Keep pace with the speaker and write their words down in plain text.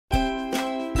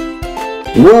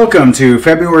Welcome to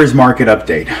February's Market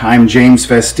Update. I'm James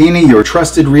Festini, your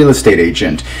trusted real estate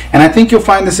agent, and I think you'll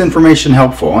find this information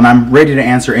helpful, and I'm ready to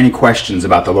answer any questions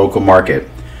about the local market.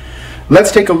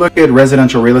 Let's take a look at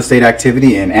residential real estate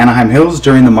activity in Anaheim Hills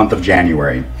during the month of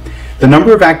January. The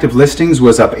number of active listings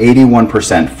was up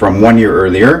 81% from 1 year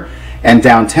earlier and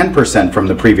down 10% from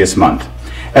the previous month.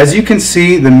 As you can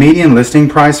see, the median listing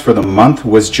price for the month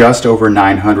was just over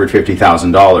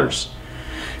 $950,000.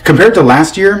 Compared to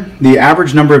last year, the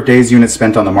average number of days units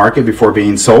spent on the market before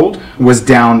being sold was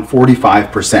down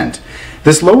 45%.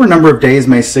 This lower number of days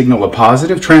may signal a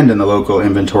positive trend in the local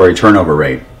inventory turnover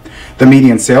rate. The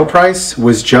median sale price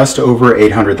was just over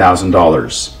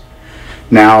 $800,000.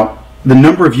 Now, the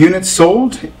number of units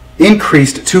sold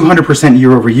increased 200%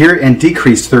 year over year and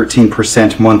decreased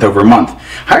 13% month over month.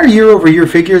 Higher year over year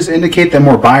figures indicate that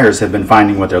more buyers have been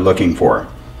finding what they're looking for.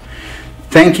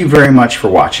 Thank you very much for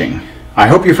watching. I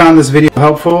hope you found this video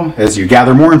helpful as you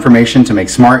gather more information to make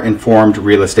smart, informed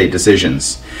real estate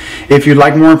decisions. If you'd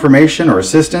like more information or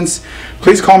assistance,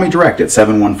 please call me direct at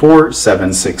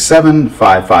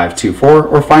 714-767-5524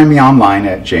 or find me online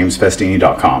at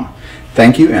jamesfestini.com.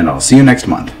 Thank you, and I'll see you next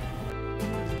month.